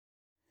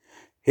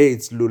Hey,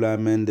 it's Lula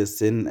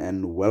Mendocin,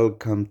 and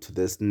welcome to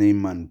this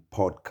Neyman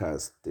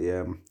podcast.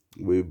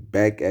 We're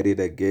back at it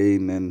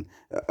again, and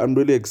I'm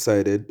really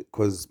excited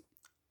because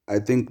I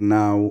think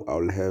now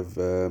I'll have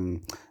a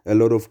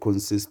lot of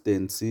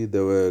consistency.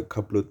 There were a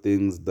couple of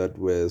things that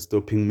were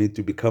stopping me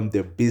to become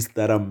the beast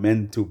that I'm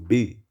meant to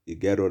be. You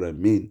get what I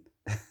mean?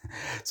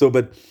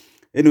 But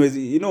anyways,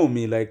 you know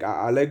me, like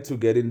I like to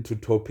get into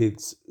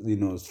topics,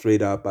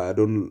 straight up. I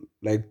don't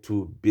like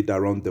to beat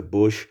around the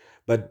bush,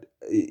 but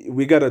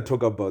we gotta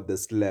talk about the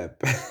slap.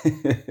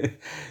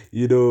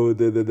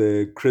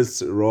 The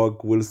Chris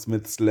Rock Will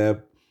Smith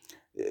slap.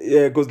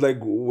 Yeah, because like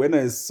when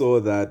I saw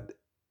that,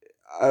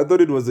 I thought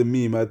it was a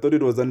meme. I thought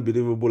it was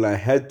unbelievable. I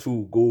had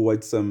to go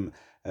watch some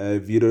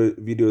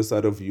videos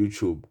out of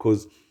YouTube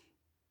because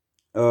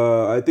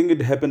I think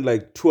it happened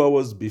like 2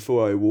 hours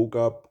before I woke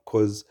up.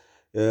 Because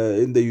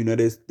in the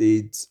United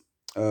States,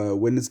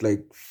 when it's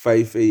like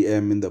 5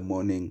 a.m. in the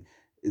morning,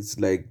 it's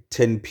like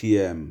 10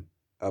 p.m.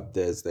 up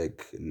there. It's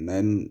like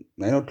nine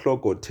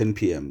o'clock or 10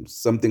 p.m.,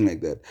 something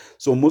like that.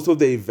 So most of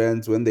the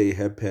events when they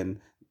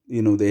happen,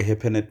 they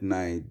happen at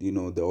night. The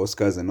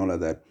Oscars and all of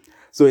that.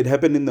 So it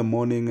happened in the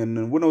morning,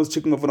 and when I was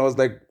checking my phone, I was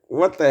like,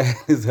 "What the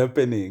hell is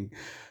happening?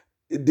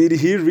 Did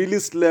he really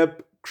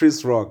slap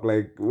Chris Rock?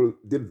 Like,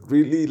 did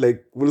really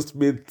like Will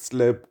Smith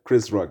slap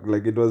Chris Rock?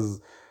 Like, it was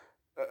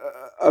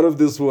out of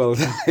this world."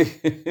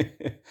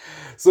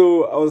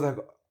 So I was like,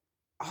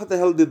 "How the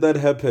hell did that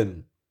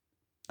happen?"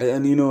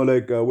 And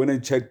like when I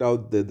checked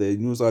out the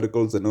news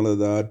articles and all of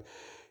that,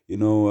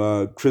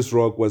 Chris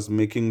Rock was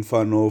making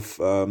fun of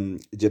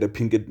Jada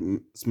Pinkett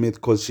Smith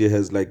because she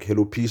has like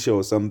alopecia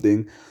or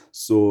something.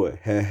 So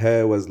her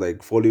hair was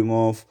like falling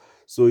off.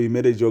 So he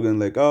made a joke and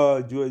like,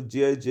 oh,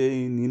 G.I.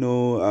 Jane,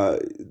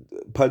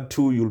 part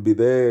two, you'll be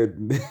there.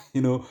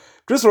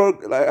 Chris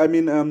Rock, like, I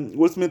mean,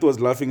 Will Smith was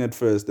laughing at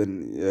first,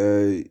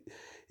 and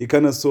he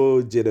kind of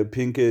saw Jada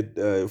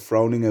Pinkett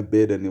frowning a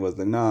bit, and he was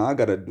like, nah, I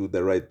gotta do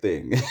the right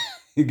thing.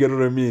 You get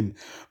what I mean?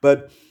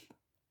 But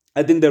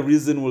I think the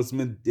reason Will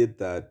Smith did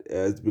that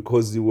is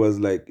because he was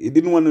like he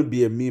didn't want to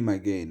be a meme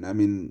again. I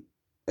mean,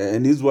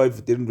 and his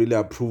wife didn't really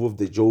approve of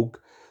the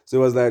joke, so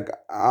he was like,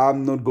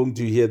 "I'm not going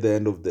to hear the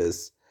end of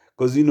this,"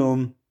 because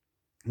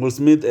Will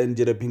Smith and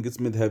Jada Pinkett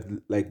Smith have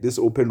like this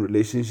open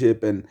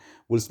relationship, and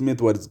Will Smith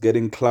was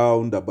getting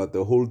clowned about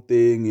the whole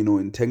thing,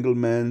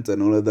 entanglement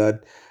and all of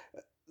that.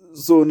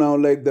 So now,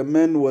 like the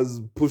man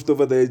was pushed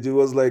over the edge. He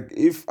was like,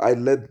 "If I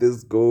let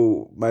this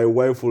go, my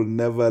wife will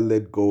never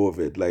let go of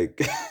it."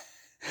 Like.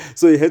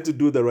 So he had to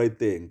do the right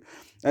thing.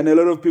 And a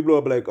lot of people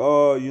are like,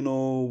 oh,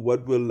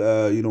 what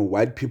will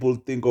white people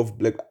think of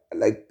black?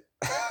 Like,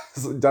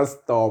 so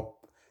just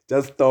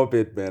stop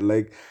it, man.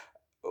 Like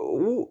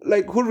who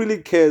really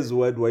cares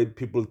what white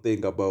people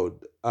think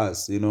about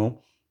us? We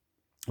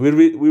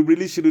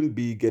really shouldn't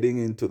be getting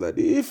into that.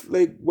 If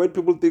like white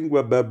people think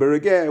we're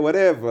barbaric, yeah,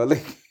 whatever.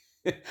 Like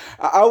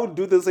I would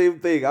do the same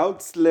thing. I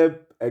would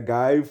slap a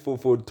guy for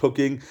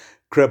talking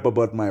crap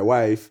about my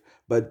wife.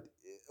 But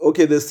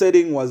okay, the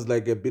setting was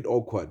like a bit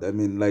awkward. I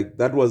mean, like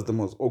that was the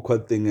most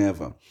awkward thing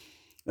ever.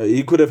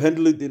 He could have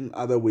handled it in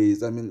other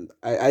ways. I mean,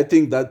 I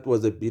think that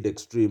was a bit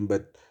extreme,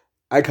 but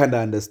I kind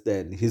of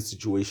understand his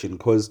situation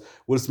because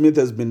Will Smith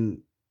has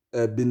been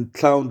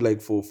clowned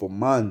like for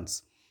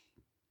months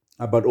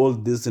about all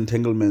these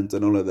entanglements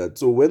and all of that.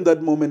 So when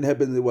that moment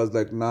happened, it was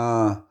like,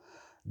 nah,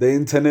 the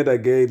internet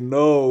again.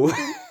 No,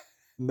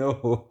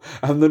 no,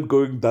 I'm not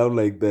going down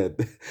like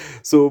that.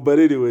 So, but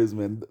anyways,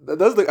 man,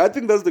 I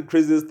think that's the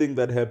craziest thing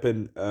that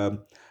happened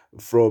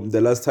from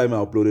the last time I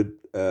uploaded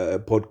a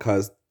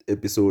podcast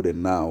episode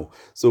and now.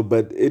 So,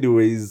 but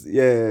anyways,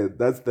 yeah,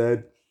 that's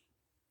that.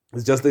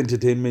 It's just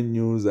entertainment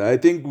news. I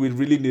think we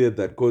really needed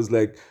that because,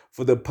 like,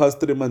 for the past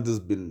 3 months, it's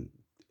been,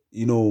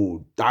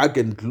 dark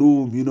and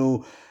gloom,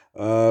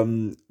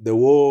 the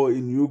war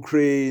in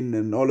Ukraine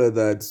and all of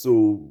that.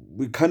 So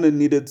we kind of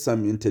needed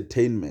some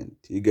entertainment.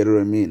 You get what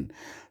I mean?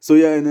 So,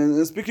 yeah,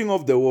 and speaking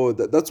of the war,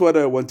 that's what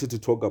I wanted to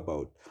talk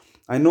about.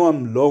 I know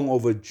I'm long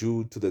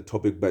overdue to the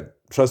topic, but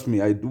trust me,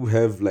 I do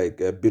have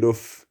like a bit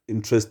of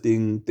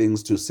interesting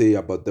things to say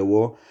about the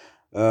war.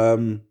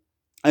 Um,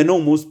 I know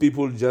most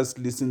people just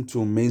listen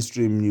to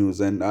mainstream news,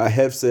 and I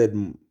have said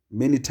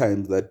many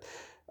times that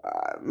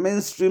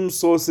mainstream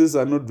sources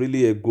are not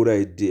really a good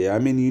idea. I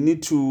mean, you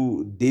need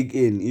to dig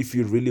in if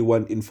you really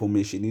want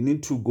information. You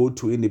need to go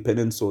to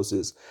independent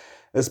sources,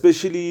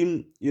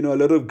 especially a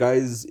lot of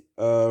guys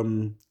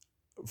from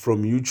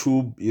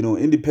YouTube.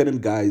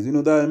 Independent guys.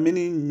 There are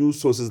many news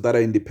sources that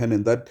are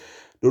independent that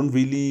don't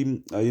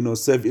really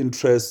serve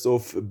interests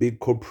of big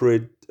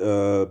corporate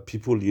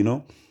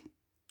people.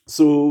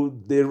 So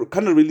they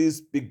kind of really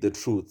speak the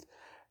truth.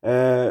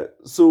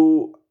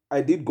 So I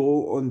did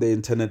go on the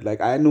internet.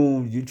 Like I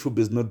know YouTube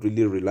is not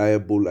really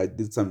reliable. I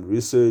did some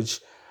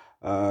research.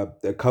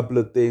 A couple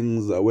of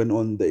things. I went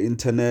on the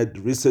internet.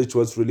 Research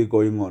what's really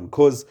going on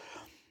because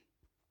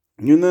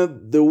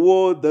the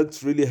war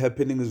that's really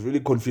happening is really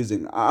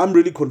confusing. I'm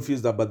really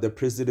confused about the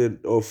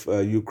president of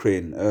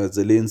Ukraine,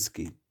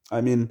 Zelensky.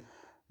 I mean,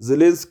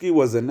 Zelensky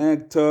was an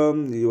actor.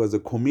 He was a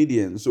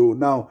comedian. So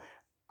now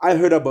I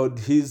heard about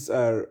his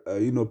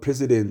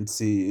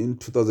presidency in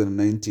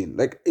 2019.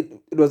 Like it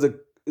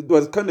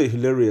was kind of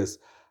hilarious.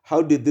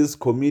 How did this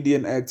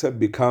comedian actor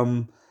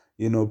become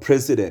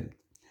president?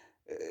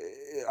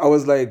 I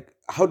was like,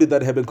 how did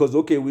that happen? Because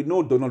okay, we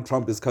know Donald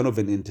Trump is kind of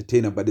an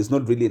entertainer, but it's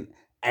not really an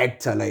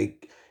actor.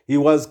 Like he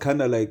was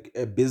kind of like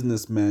a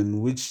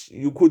businessman, which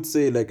you could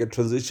say like a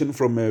transition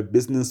from a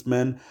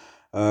businessman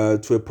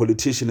to a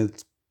politician.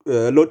 It's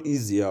a lot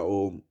easier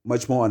or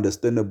much more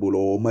understandable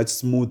or much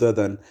smoother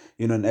than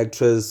an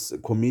actress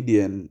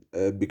comedian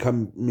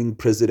becoming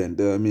president.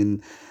 I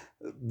mean,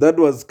 that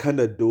was kind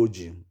of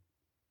dodgy.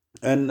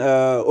 And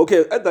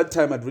okay, at that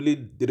time, I really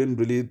didn't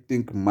really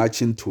think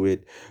much into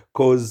it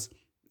because,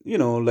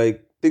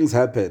 like things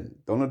happen.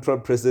 Donald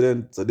Trump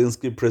president,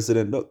 Zelensky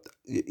president, no,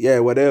 yeah,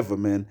 whatever,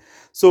 man.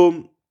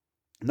 So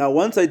now,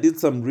 once I did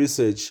some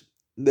research,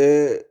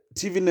 the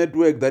TV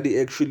network that he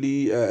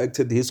actually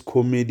acted his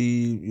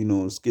comedy,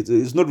 skit,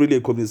 it's not really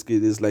a comedy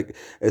skit, it's like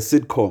a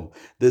sitcom.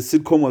 The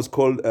sitcom was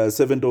called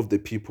Servant of the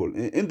People.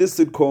 In this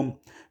sitcom,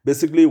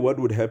 basically what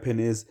would happen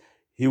is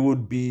he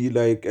would be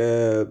like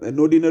an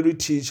ordinary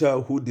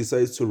teacher who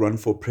decides to run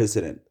for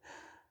president.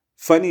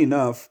 Funny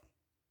enough,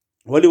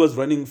 while he was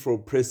running for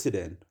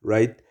president,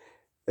 right,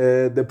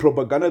 the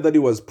propaganda that he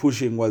was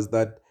pushing was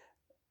that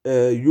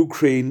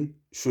Ukraine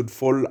should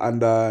fall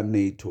under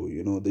NATO.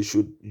 They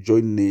should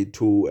join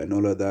NATO and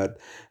all of that.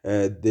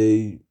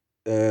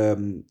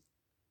 Um,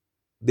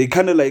 they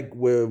kind of like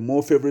had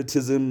more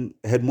favoritism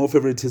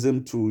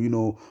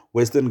to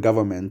Western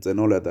governments and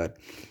all of that.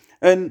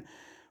 And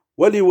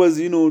while he was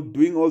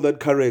doing all that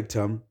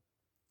character,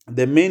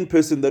 the main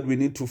person that we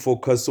need to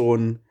focus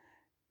on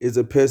is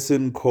a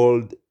person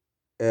called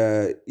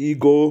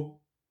Igor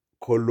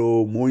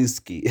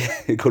Kolomoisky.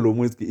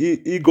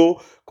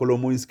 Igor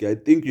Kolomoisky. I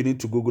think you need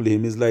to Google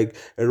him. He's like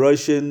a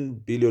Russian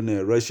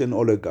billionaire, Russian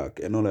oligarch,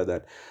 and all of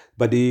that.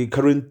 But he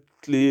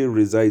currently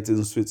resides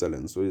in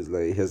Switzerland. So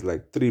he has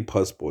like three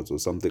passports or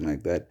something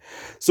like that.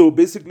 So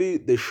basically,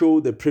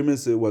 the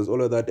premise was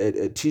all of that.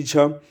 A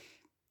teacher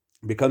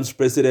becomes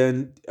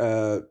president,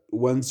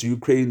 wants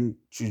Ukraine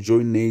to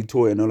join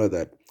NATO and all of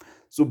that.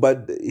 So,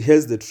 but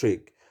here's the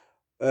trick.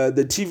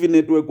 The TV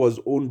network was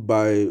owned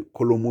by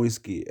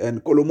Kolomoisky,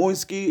 and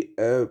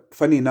Kolomoisky,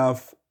 funny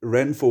enough,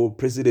 ran for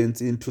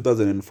president in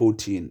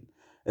 2014,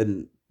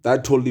 and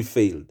that totally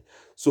failed.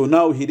 So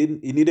now he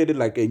needed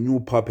like a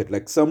new puppet,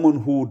 like someone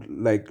who would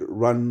like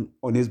run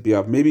on his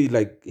behalf. Maybe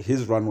like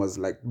his run was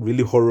like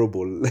really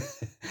horrible.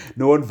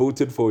 No one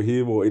voted for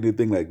him or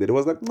anything like that. It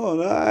was like,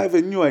 no, I have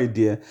a new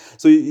idea.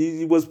 So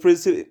he was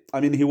president.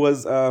 I mean, he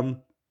was a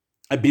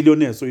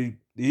billionaire, so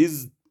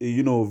his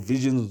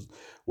visions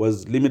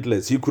was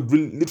limitless. He could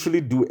literally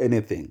do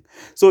anything.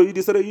 So he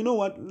decided, you know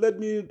what, let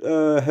me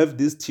have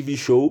this TV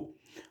show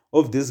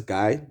of this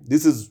guy.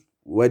 This is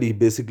what he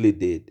basically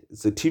did.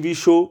 It's a TV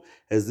show,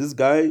 as this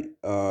guy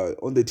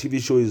on the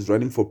TV show is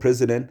running for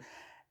president,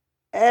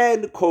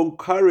 and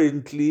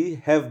concurrently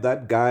have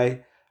that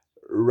guy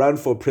run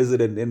for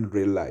president in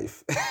real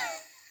life.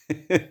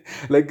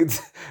 Like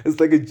it's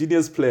like a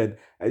genius plan.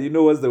 And you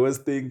know what's the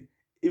worst thing?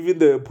 Even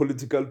the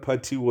political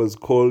party was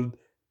called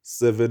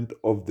Servant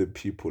of the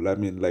People. I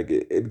mean, like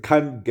it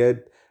can't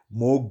get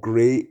more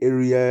gray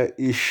area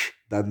ish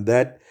than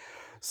that.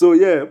 So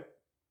yeah,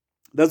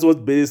 that's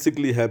what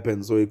basically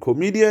happens. So a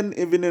comedian,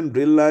 even in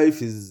real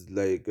life, is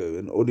like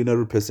an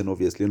ordinary person,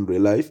 obviously in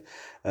real life.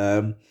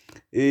 Um,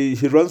 he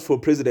runs for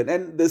president,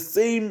 and the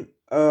same.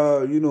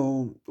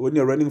 When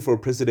you're running for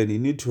president, you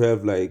need to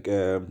have like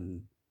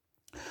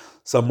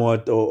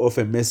somewhat of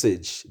a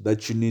message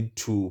that you need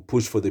to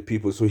push for the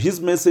people. So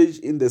his message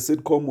in the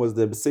sitcom was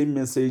the same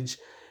message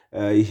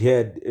he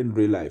had in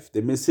real life.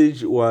 The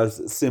message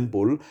was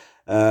simple.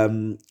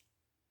 Um,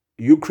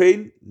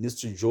 Ukraine needs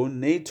to join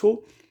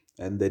NATO,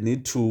 and they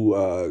need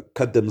to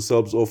cut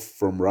themselves off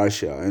from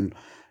Russia. And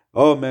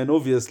oh man,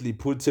 obviously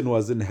Putin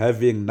wasn't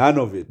having none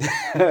of it.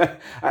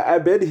 I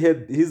bet he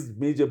had his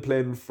major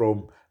plan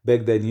from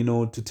back then,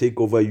 to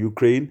take over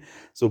Ukraine.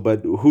 So,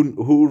 but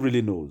who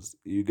really knows?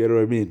 You get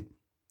what I mean?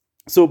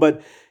 So,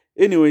 but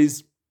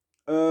anyways,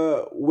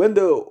 when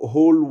the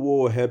whole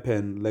war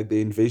happened, like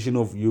the invasion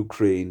of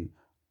Ukraine,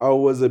 I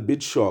was a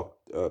bit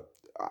shocked.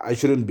 I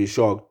shouldn't be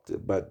shocked,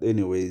 but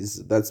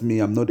anyways, that's me.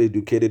 I'm not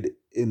educated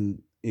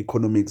in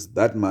economics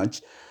that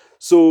much.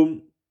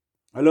 So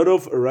a lot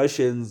of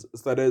Russians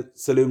started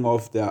selling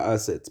off their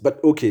assets.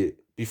 But okay,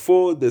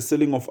 before the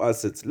selling of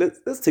assets,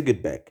 let's take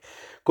it back.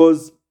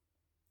 Because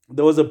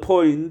there was a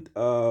point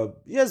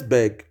years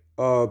back,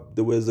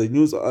 there was a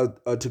news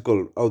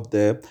article out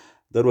there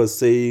that was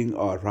saying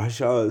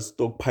Russia is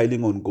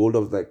stockpiling on gold. I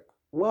was like,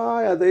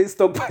 why are they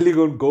stockpiling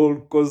on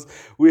gold? Because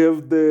we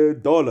have the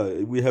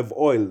dollar, we have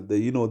oil,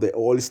 the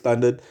oil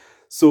standard.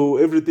 So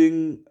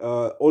everything,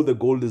 all the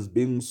gold is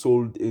being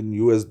sold in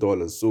US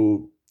dollars.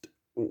 So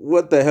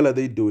what the hell are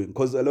they doing?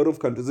 Because a lot of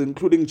countries,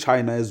 including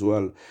China as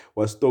well,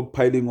 was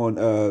stockpiling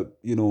on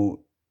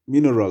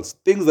minerals,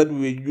 things that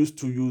we used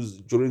to use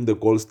during the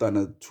gold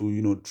standard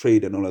to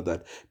trade and all of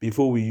that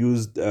before we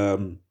used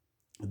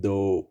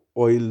the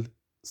oil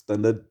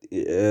standard,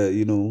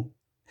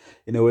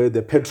 in a way,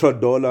 the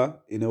petrodollar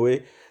in a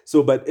way.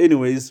 So, but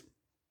anyways,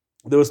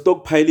 they were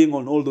stockpiling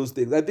on all those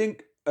things. I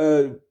think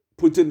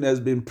Putin has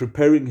been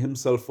preparing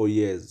himself for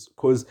years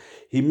because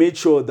he made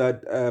sure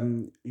that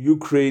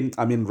Ukraine,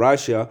 I mean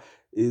Russia,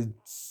 is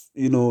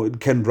it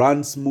can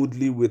run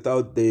smoothly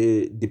without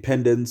the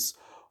dependence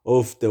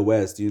of the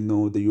West.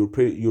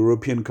 The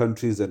European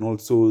countries and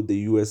also the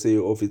USA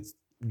of its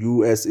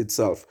US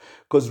itself.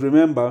 Because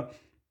remember,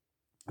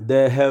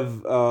 they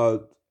have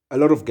a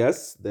lot of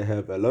gas, they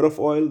have a lot of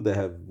oil, they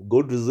have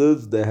gold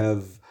reserves, they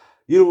have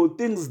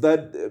things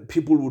that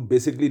people would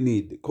basically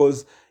need.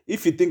 Because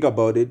if you think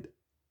about it,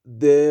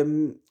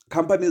 the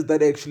companies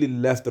that actually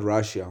left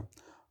Russia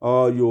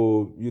are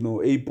your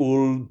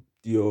Apple,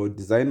 your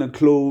designer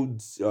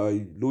clothes,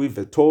 Louis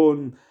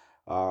Vuitton,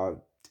 uh,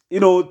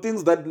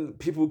 things that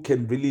people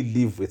can really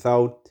live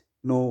without.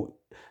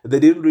 They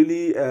didn't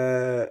really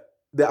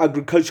the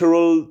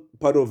agricultural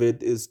part of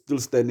it is still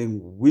standing,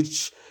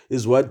 which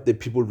is what the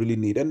people really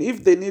need. And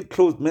if they need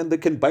clothes, man, they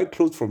can buy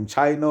clothes from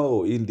China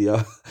or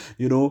India,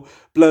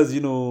 Plus,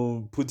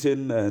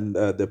 Putin and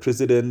the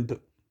president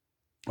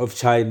of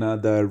China,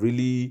 they're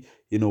really,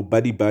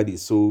 buddy buddy.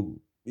 So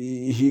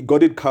he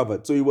got it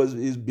covered. So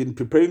he's been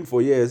preparing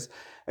for years.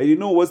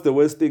 And what's the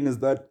worst thing is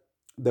that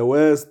the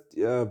West,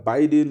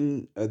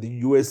 Biden, the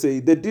USA,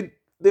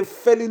 they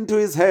fell into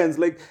his hands.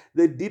 Like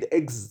they did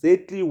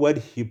exactly what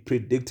he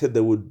predicted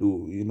they would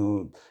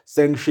do.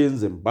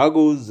 Sanctions,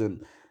 embargoes,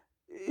 and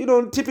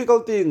typical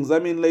things. I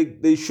mean,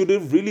 like they should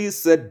have really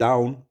sat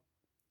down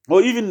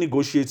or even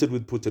negotiated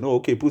with Putin. Oh,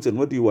 okay, Putin,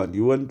 what do you want?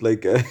 You want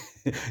like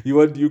you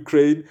want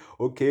Ukraine?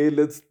 Okay,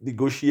 let's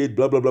negotiate.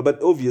 Blah blah blah.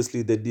 But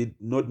obviously, they did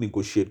not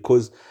negotiate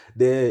because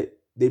they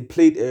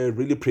played a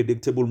really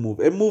predictable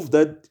move, a move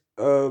that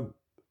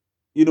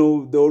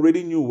they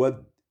already knew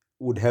what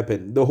would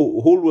happen. The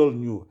whole world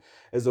knew.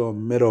 As a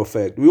matter of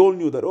fact, we all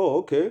knew that. Oh,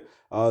 okay,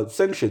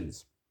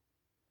 sanctions.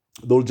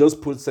 They'll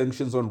just put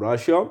sanctions on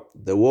Russia.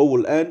 The war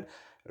will end.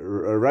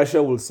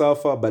 Russia will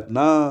suffer. But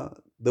now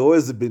the war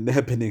has been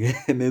happening,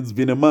 and it's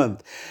been a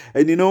month.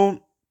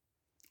 And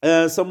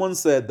someone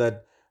said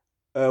that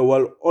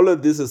while all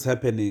of this is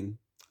happening,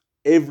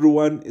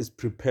 everyone is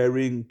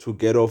preparing to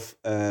get off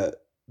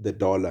the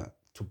dollar,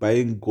 to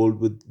buying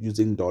gold with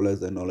using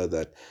dollars and all of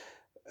that.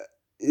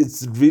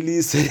 It's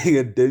really setting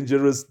a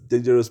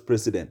dangerous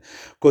precedent.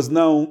 Because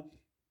now,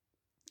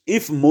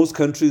 if most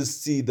countries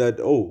see that,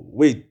 oh,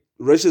 wait,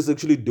 Russia is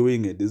actually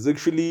doing it, is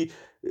actually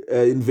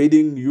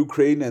invading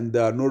Ukraine, and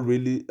there are no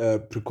really,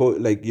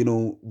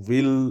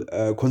 real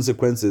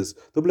consequences,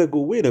 they'll be like,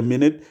 oh, wait a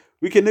minute,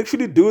 we can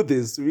actually do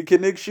this. We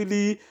can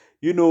actually,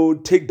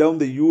 take down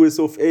the US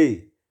of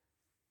A,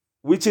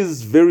 which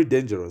is very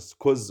dangerous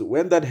because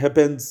when that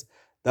happens,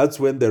 that's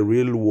when the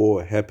real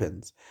war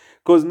happens.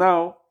 Because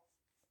now,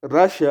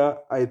 Russia,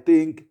 I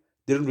think,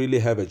 didn't really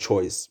have a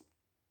choice.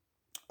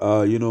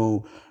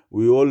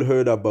 We all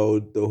heard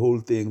about the whole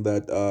thing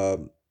that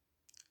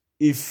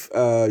if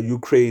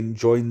Ukraine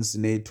joins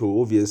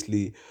NATO,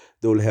 obviously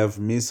they will have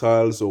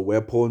missiles or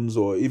weapons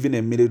or even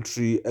a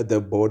military at the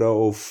border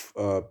of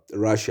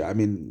Russia. I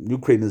mean,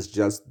 Ukraine is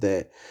just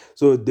there.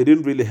 So they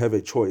didn't really have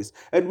a choice.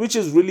 And which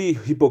is really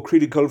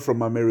hypocritical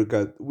from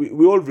America.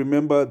 We all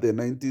remember the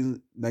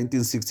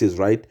 1960s,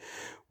 right?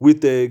 With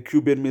the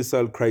Cuban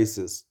Missile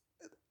Crisis.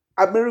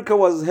 America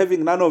was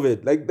having none of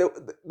it. Like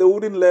they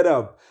wouldn't let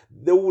up.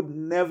 They would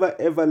never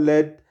ever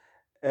let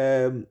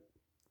um,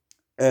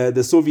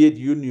 the Soviet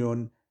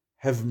Union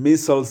have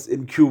missiles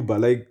in Cuba.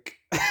 Like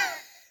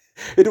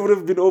it would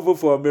have been over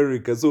for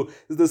America. So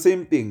it's the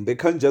same thing. They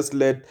can't just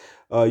let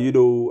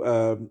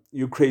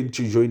Ukraine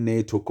to join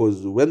NATO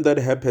because when that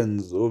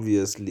happens,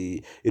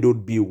 obviously it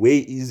would be way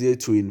easier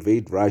to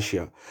invade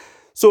Russia.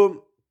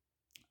 So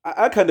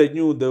I kind of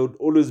knew there would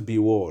always be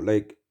war.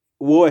 Like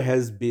war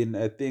has been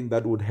a thing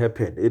that would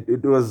happen.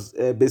 It was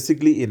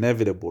basically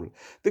inevitable.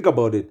 Think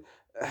about it.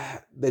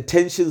 The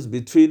tensions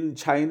between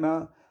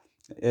China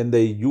and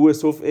the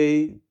US of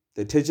A,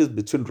 the tensions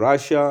between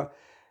Russia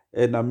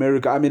and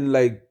America. I mean,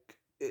 like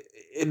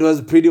it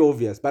was pretty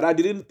obvious, but I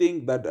didn't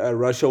think that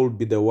Russia would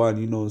be the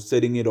one,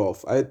 setting it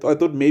off. I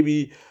thought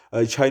maybe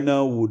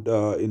China would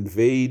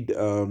invade.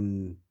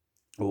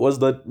 What was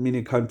that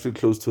mini country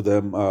close to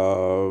them?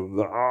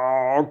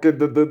 Okay,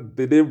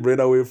 the name ran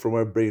away from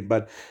my brain,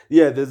 but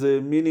yeah, there's a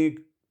mini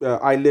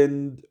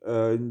island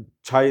in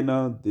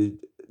China,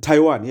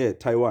 Taiwan. Yeah,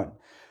 Taiwan.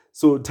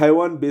 So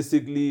Taiwan,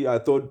 basically, I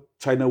thought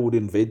China would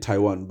invade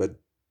Taiwan, but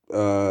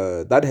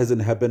that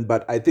hasn't happened.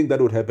 But I think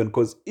that would happen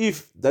because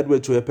if that were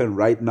to happen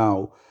right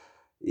now,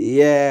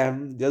 yeah,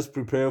 just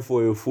prepare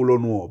for a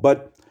full-on war.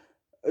 But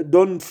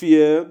don't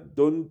fear,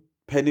 don't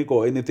panic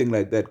or anything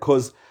like that,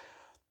 because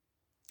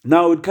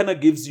now it kind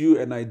of gives you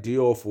an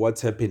idea of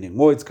what's happening.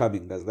 War is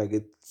coming. That's like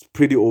it's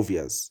pretty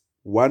obvious.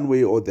 One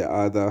way or the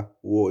other,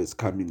 war is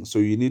coming. So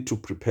you need to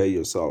prepare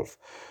yourself.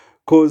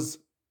 Because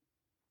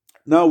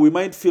now we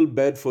might feel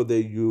bad for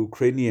the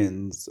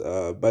Ukrainians,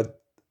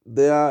 but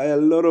there are a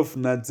lot of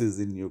Nazis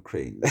in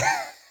Ukraine.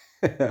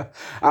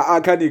 I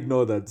can't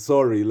ignore that.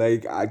 Sorry,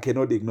 like I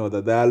cannot ignore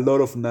that. There are a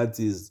lot of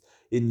Nazis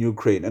in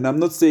Ukraine, and I'm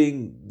not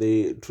saying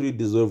they truly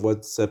deserve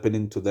what's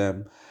happening to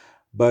them,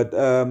 but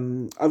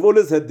I've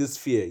always had this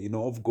fear,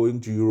 of going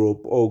to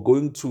Europe or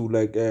going to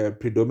like a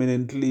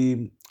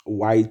predominantly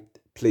white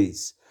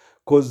place,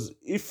 because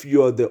if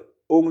you're the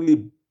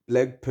only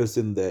black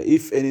person there,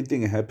 if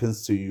anything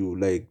happens to you,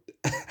 like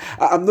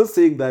I'm not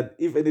saying that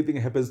if anything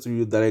happens to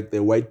you, that like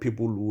the white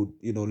people would,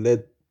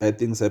 let bad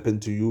things happen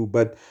to you,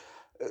 but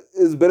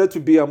it's better to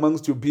be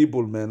amongst your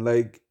people, man.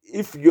 Like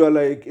if you're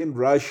like in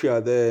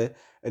Russia there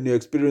and you're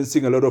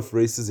experiencing a lot of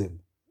racism,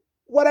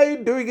 what are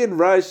you doing in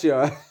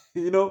Russia?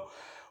 you know,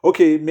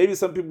 okay, maybe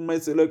some people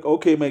might say, like,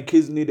 okay, my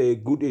kids need a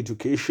good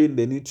education.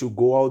 They need to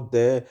go out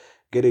there,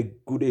 get a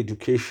good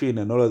education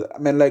and all of that. I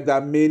mean, like, there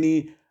are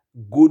many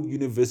good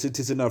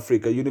universities in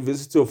Africa.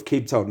 University of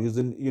Cape Town,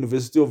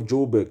 University of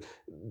Joburg.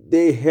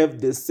 They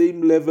have the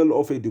same level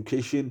of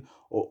education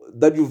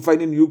that you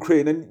find in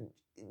Ukraine. And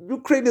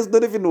Ukraine is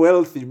not even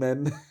wealthy,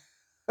 man.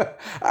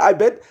 I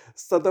bet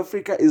South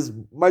Africa is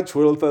much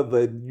wealthier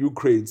than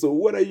Ukraine. So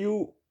what are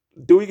you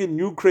doing in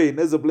Ukraine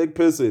as a black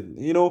person?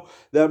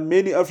 There are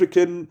many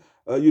African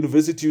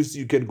universities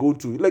you can go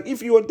to. Like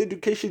if you want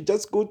education,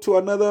 just go to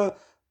another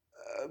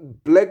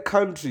black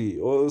country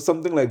or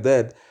something like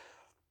that.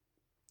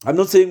 I'm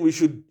not saying we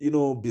should,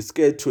 be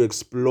scared to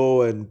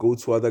explore and go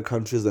to other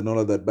countries and all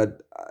of that,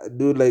 but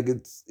dude, like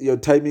it's your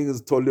timing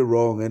is totally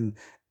wrong, and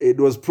it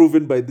was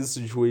proven by this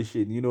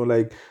situation.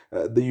 Like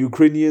the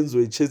Ukrainians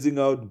were chasing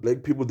out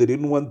black people; they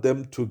didn't want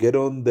them to get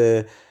on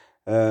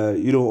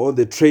on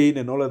the train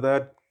and all of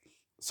that.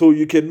 So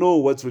you can know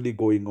what's really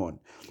going on.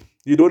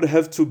 You don't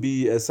have to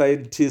be a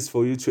scientist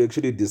for you to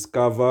actually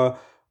discover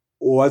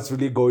what's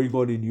really going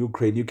on in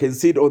Ukraine. You can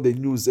see it on the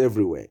news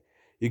everywhere.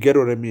 You get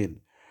what I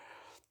mean?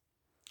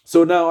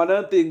 So now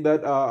another thing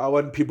that I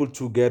want people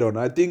to get on,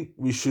 I think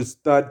we should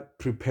start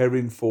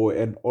preparing for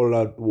an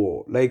all-out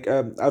war. Like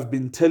I've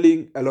been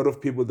telling a lot of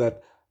people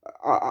that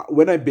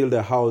when I build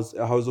a house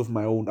of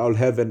my own, I'll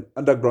have an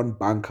underground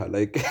bunker.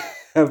 Like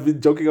I've been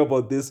joking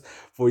about this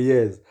for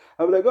years.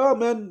 I'm like, oh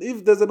man,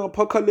 if there's an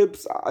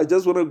apocalypse, I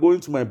just want to go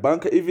into my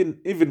bunker.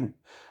 Even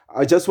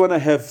I just want to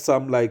have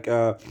some like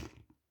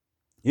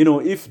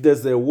if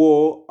there's a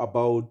war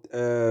about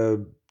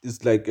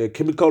it's like a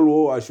chemical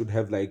war, I should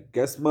have like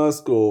gas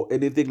mask or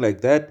anything like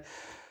that.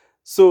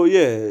 So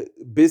yeah,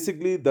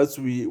 basically that's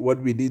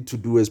what we need to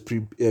do as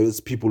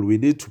people. We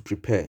need to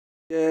prepare.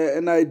 Yeah,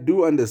 and I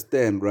do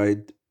understand, right?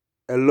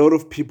 A lot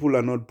of people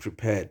are not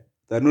prepared.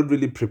 They're not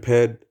really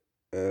prepared,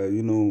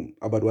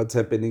 about what's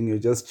happening. You're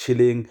just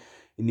chilling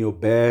in your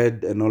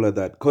bed and all of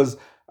that. Because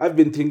I've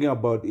been thinking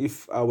about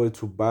if I were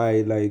to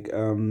buy like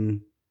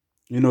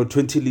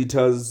 20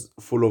 liters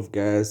full of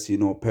gas,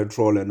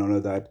 petrol and all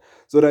of that.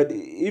 So that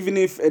even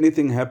if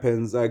anything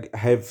happens, I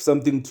have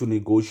something to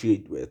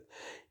negotiate with.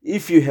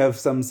 If you have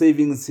some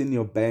savings in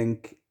your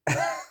bank,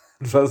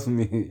 trust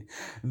me,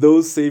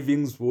 those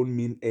savings won't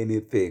mean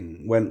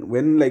anything.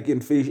 When like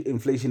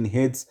inflation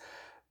hits,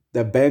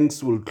 the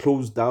banks will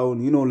close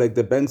down. Like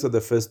the banks are the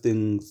first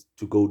things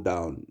to go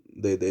down,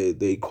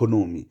 the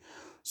economy.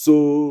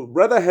 So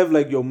rather have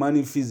like your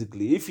money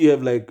physically. If you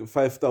have like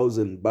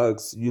 5,000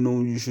 bucks,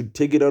 you should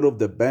take it out of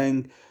the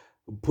bank,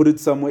 put it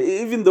somewhere,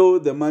 even though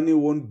the money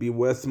won't be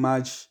worth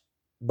much.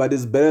 But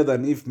it's better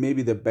than if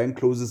maybe the bank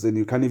closes and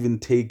you can't even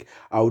take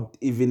out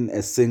even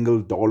a single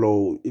dollar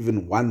or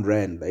even 1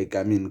 rand. Like,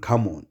 I mean,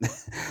 come on.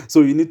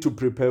 So you need to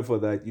prepare for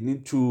that. You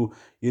need to,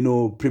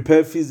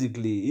 prepare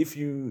physically. If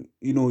you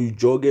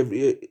jog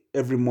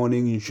every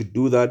morning, you should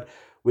do that.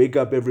 Wake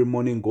up every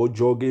morning, go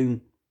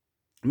jogging.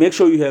 Make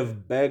sure you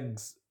have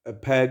bags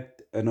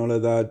packed and all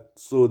of that,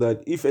 so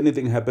that if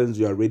anything happens,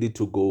 you are ready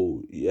to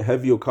go. You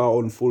have your car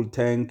on full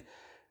tank.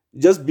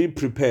 Just be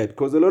prepared,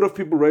 because a lot of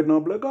people right now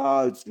be like,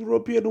 oh, it's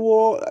European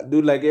war.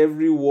 Dude, like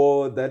every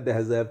war that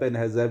has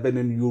happened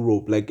in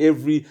Europe. Like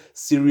every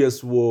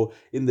serious war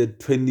in the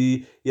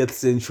 20th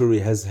century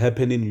has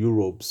happened in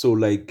Europe. So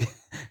like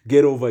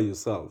get over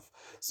yourself.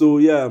 So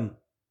yeah,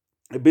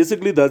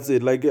 basically that's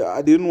it. Like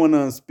I didn't want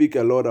to speak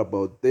a lot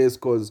about this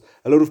because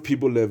a lot of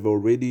people have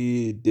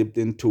already dipped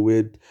into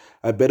it.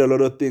 I bet a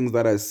lot of things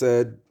that I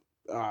said,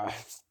 uh,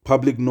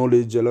 public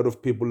knowledge, a lot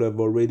of people have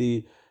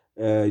already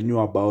knew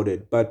about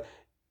it. But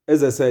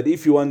as I said,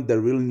 if you want the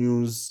real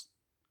news,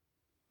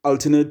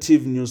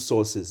 alternative news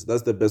sources,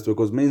 that's the best way.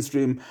 Because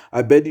mainstream,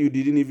 I bet you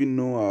didn't even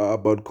know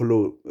about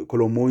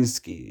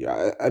Kolomoisky.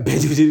 I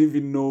bet you didn't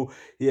even know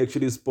he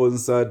actually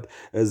sponsored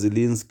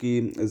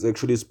Zelensky, is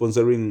actually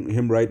sponsoring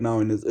him right now,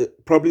 and is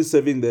probably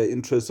serving the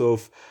interests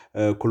of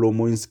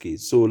Kolomoisky.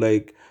 So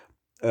like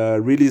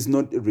really is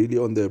not really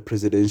on the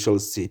presidential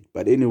seat.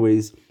 But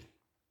anyways,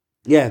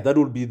 yeah, that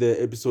will be the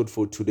episode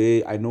for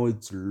today. I know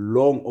it's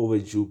long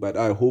overdue, but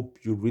I hope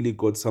you really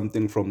got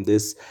something from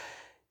this.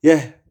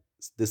 Yeah,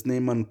 it's the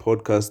Snayman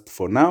podcast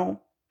for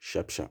now.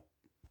 Sharp, sharp.